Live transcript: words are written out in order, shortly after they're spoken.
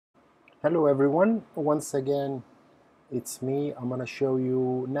Hello everyone, once again it's me. I'm gonna show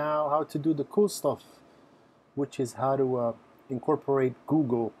you now how to do the cool stuff, which is how to incorporate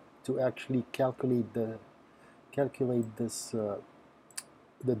Google to actually calculate the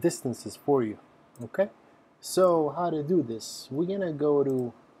distances for you. Okay, so how to do this? We're gonna go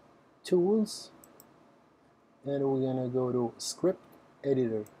to Tools and we're gonna go to Script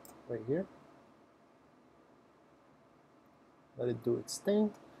Editor right here. Let it do its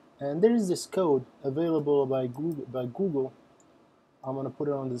thing, and there is this code available by Google. I'm gonna put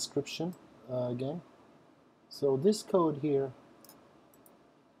it on the description again. So this code here,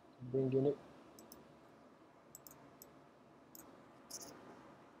 bring in it.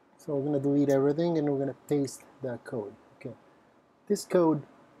 So we're gonna delete everything and we're gonna paste that code. Okay, this code,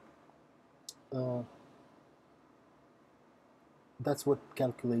 that's what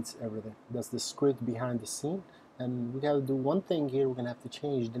calculates everything. That's the script behind the scene. And we have to do one thing here. We're gonna have to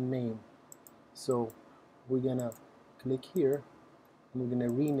change the name. So we're gonna click here and we're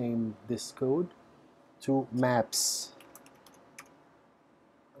gonna rename this code to Maps.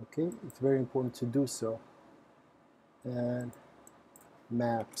 Okay, it's very important to do so. And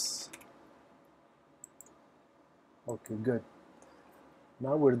Maps. Okay, good.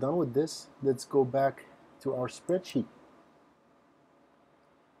 Now we're done with this. Let's go back to our spreadsheet.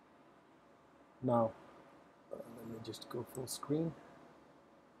 Now, let me just go full screen.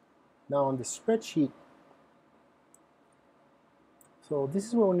 Now on the spreadsheet, so this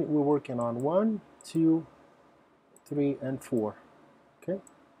is what we're working on: 1, 2, 3, and 4. Okay.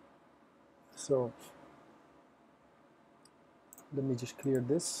 So let me just clear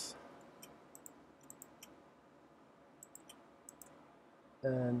this,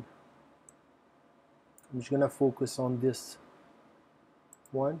 and I'm just gonna focus on this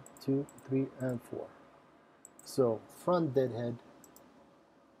 1, 2, 3, and 4. So front deadhead,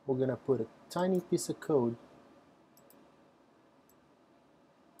 we're gonna put a tiny piece of code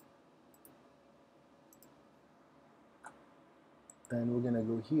and we're gonna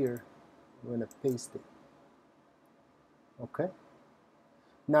go here, we're gonna paste it. Okay.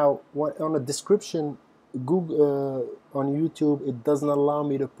 Now, on the description, Google on YouTube, it doesn't allow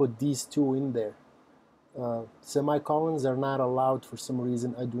me to put these two in there. Semicolons are not allowed for some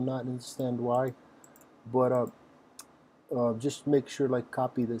reason. I do not understand why, but just make sure, like,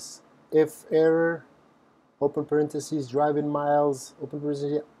 copy this. If error, open parentheses, driving miles, open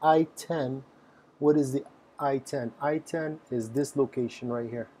parentheses, I-10. What is the I-10? I-10 is this location right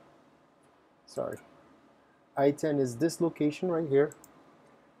here. Sorry. I-10 is this location right here.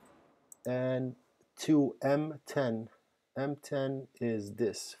 And to M10. M10 is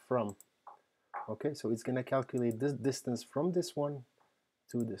this from. Okay, so it's gonna calculate this distance from this one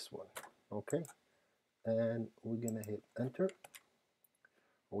to this one. Okay, and we're gonna hit enter.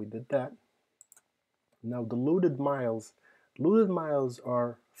 We did that. Now the loaded miles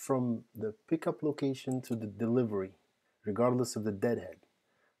are from the pickup location to the delivery, regardless of the deadhead.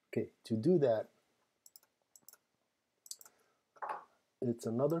 Okay, to do that, it's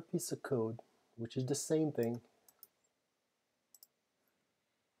another piece of code, which is the same thing.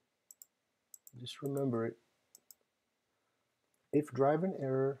 Just remember it. If driving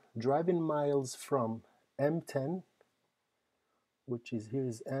error, driving miles from M10, which is here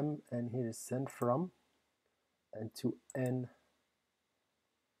is M and here is sent from, and to N10.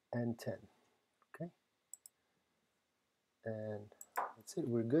 Okay, and that's it.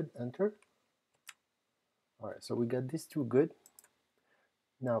 We're good. Enter. All right, so we got these two good.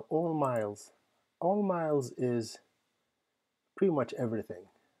 Now all miles is pretty much everything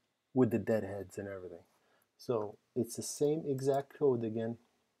with the deadheads and everything. So it's the same exact code again.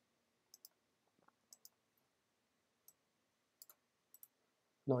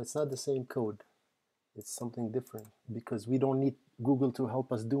 No, it's not the same code. It's something different because we don't need Google to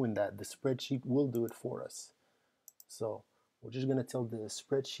help us doing that. The spreadsheet will do it for us. So we're just gonna tell the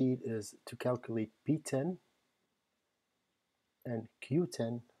spreadsheet is to calculate P10 and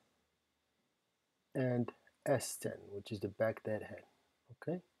Q10 and S10, which is the back deadhead.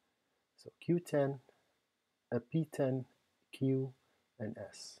 Okay, so Q10, P10, Q, and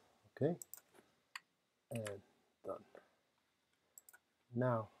S. Okay, and done.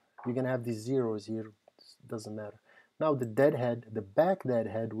 Now you're gonna have these zeros here. Doesn't matter. Now the deadhead, the back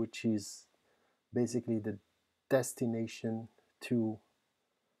deadhead, which is basically the destination to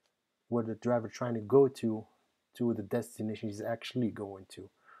where the driver trying to go to the destination he's actually going to,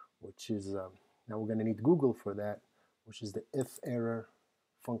 which is now we're going to need Google for that, which is the if error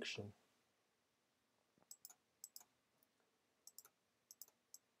function.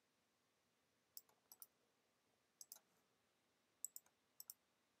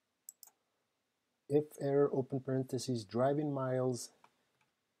 if error open parentheses driving miles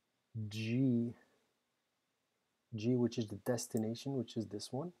G, which is the destination, which is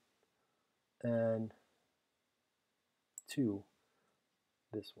this one, and 2,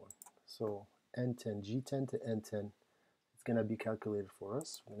 this one. So N10, G10 to N10, it's going to be calculated for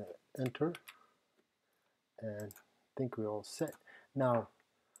us. We're going to enter, and I think we're all set. Now,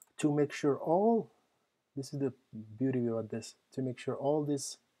 to make sure this is the beauty about this, to make sure all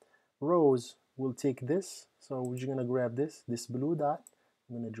these rows will take this, so we're just going to grab this blue dot,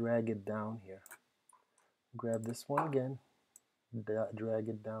 I'm going to drag it down here. Grab this one again, drag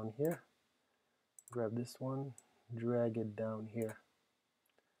it down here. Grab this one, drag it down here.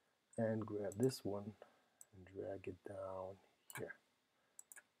 And grab this one and drag it down here.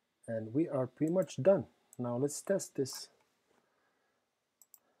 And we are pretty much done. Now let's test this.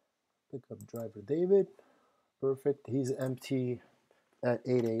 Pick up driver David. Perfect. He's empty at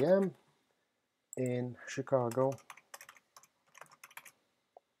 8 a.m. in Chicago.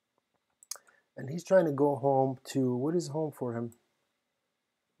 And he's trying to go home to, what is home for him?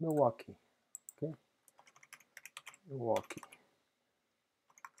 Milwaukee. Okay. Milwaukee,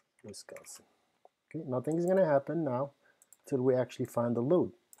 Wisconsin. Okay, nothing's going to happen now till we actually find the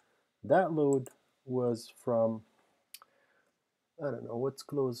load. That load was from, I don't know, what's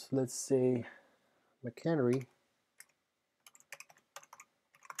close? Let's say McHenry,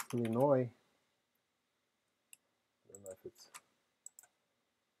 Illinois. I don't know if it's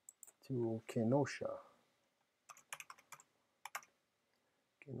to Kenosha,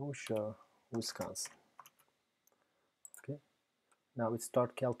 Wisconsin. Okay, now it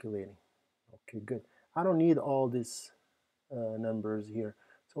start calculating. Okay, good. I don't need all these numbers here.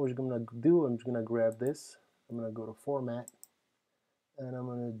 So what I'm gonna do, I'm just gonna grab this. I'm gonna go to Format, and I'm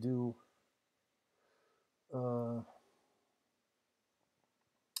gonna do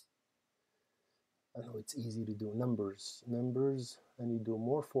I know it's easy to do numbers, and you do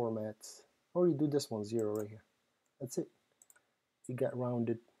more formats, or you do this one 0 right here. That's it. It got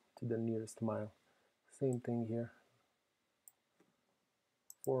rounded to the nearest mile. Same thing here.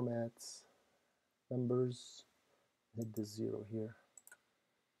 Formats, numbers, hit the 0 here.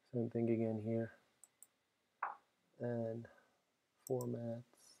 Same thing again here. And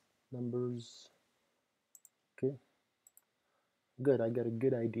formats, numbers. Okay. Good. I got a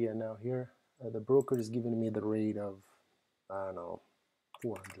good idea now here. The broker is giving me the rate of, I don't know,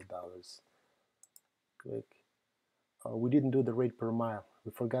 $400. Click. We didn't do the rate per mile.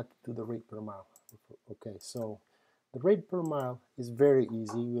 We forgot to do the rate per mile. Okay, so the rate per mile is very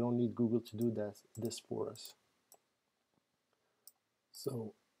easy. We don't need Google to do this for us.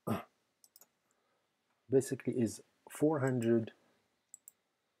 So basically is 400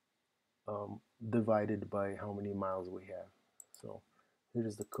 divided by how many miles we have. So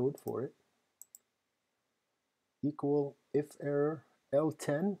here's the code for it. Equal if error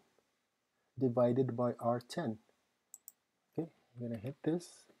L10 divided by R10. Okay, I'm gonna hit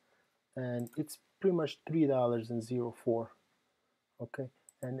this, and it's pretty much $3.04. Okay,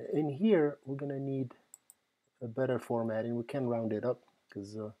 and in here we're gonna need a better formatting. We can round it up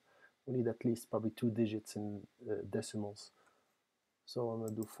because we need at least probably 2 digits in decimals. So I'm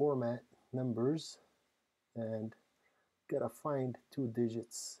gonna do format numbers and gotta find 2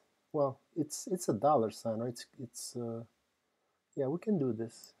 digits. Well, it's a dollar sign, right? It's yeah, we can do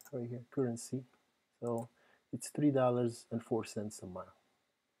this right here, currency. So it's $3.04 a mile.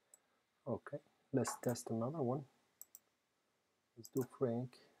 Okay, let's test another one. Let's do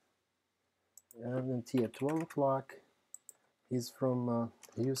Frank. MT at 12 o'clock. He's from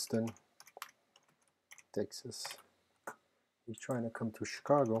Houston, Texas. He's trying to come to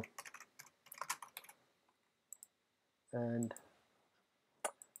Chicago. And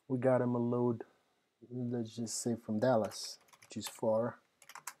we got him a load, let's just say from Dallas, which is far.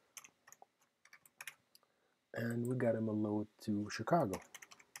 And we got him a load to Chicago.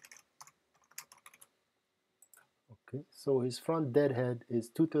 Okay, so his front deadhead is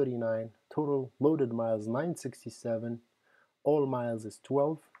 239, total loaded miles 967, all miles is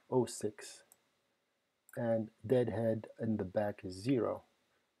 1206, and deadhead in the back is 0.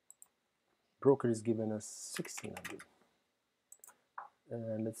 Broker is giving us 1600.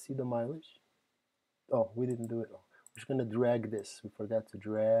 And let's see the mileage. Oh, we didn't do it. Oh, we're just gonna drag this. We forgot to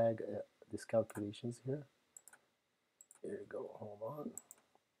drag these calculations here. Here we go. Hold on.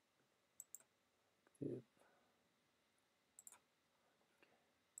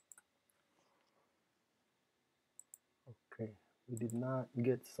 Okay, we did not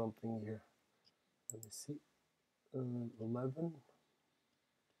get something here. Let me see. 11.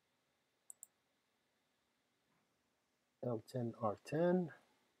 L10, R10.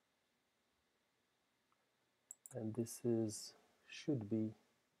 and this is should be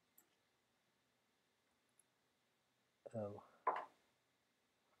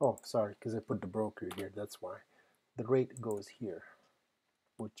oh, sorry, because I put the broker here, that's why. The rate goes here,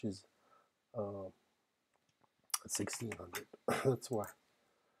 which is 1600. That's why.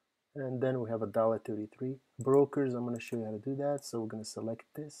 And then we have $1.33. Brokers, I'm going to show you how to do that. So we're going to select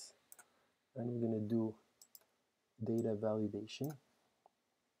this, and we're going to do data validation.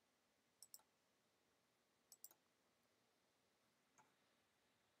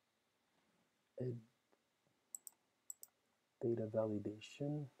 Data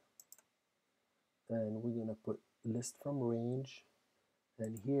validation, and we're going to put list from range,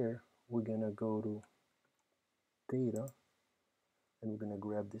 and here we're going to go to data, and we're going to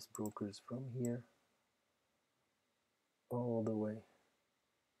grab this brokers from here all the way,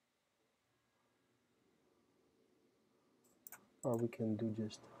 or we can do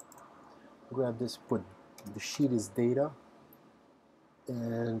just grab this, put the sheet is data,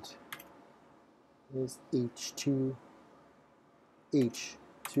 and is H2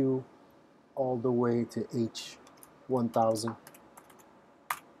 all the way to H1000.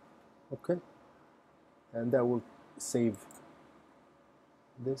 Okay, and that will save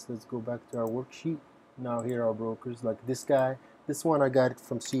this. Let's go back to our worksheet. Now here are brokers, like this guy. This one I got it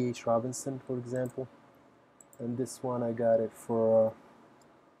from C.H. Robinson, for example, and this one I got it for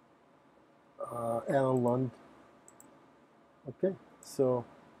Alan Lund. Okay, so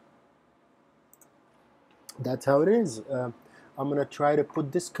that's how it is. I'm gonna try to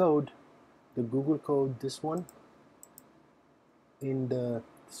put this code, the Google code, this one, in the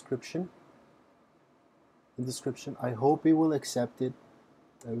description. I hope it will accept it.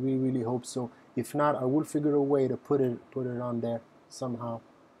 I really hope so. If not, I will figure a way to put it on there somehow.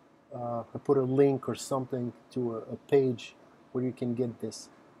 I put a link or something to a page where you can get this.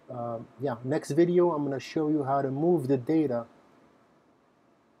 Yeah, next video I'm going to show you how to move the data,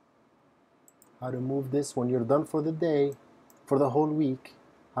 how to move this when you're done for the day, for the whole week,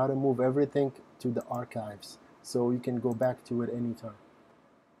 how to move everything to the archives so you can go back to it anytime.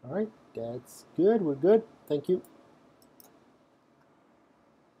 All right, that's good. We're good. Thank you.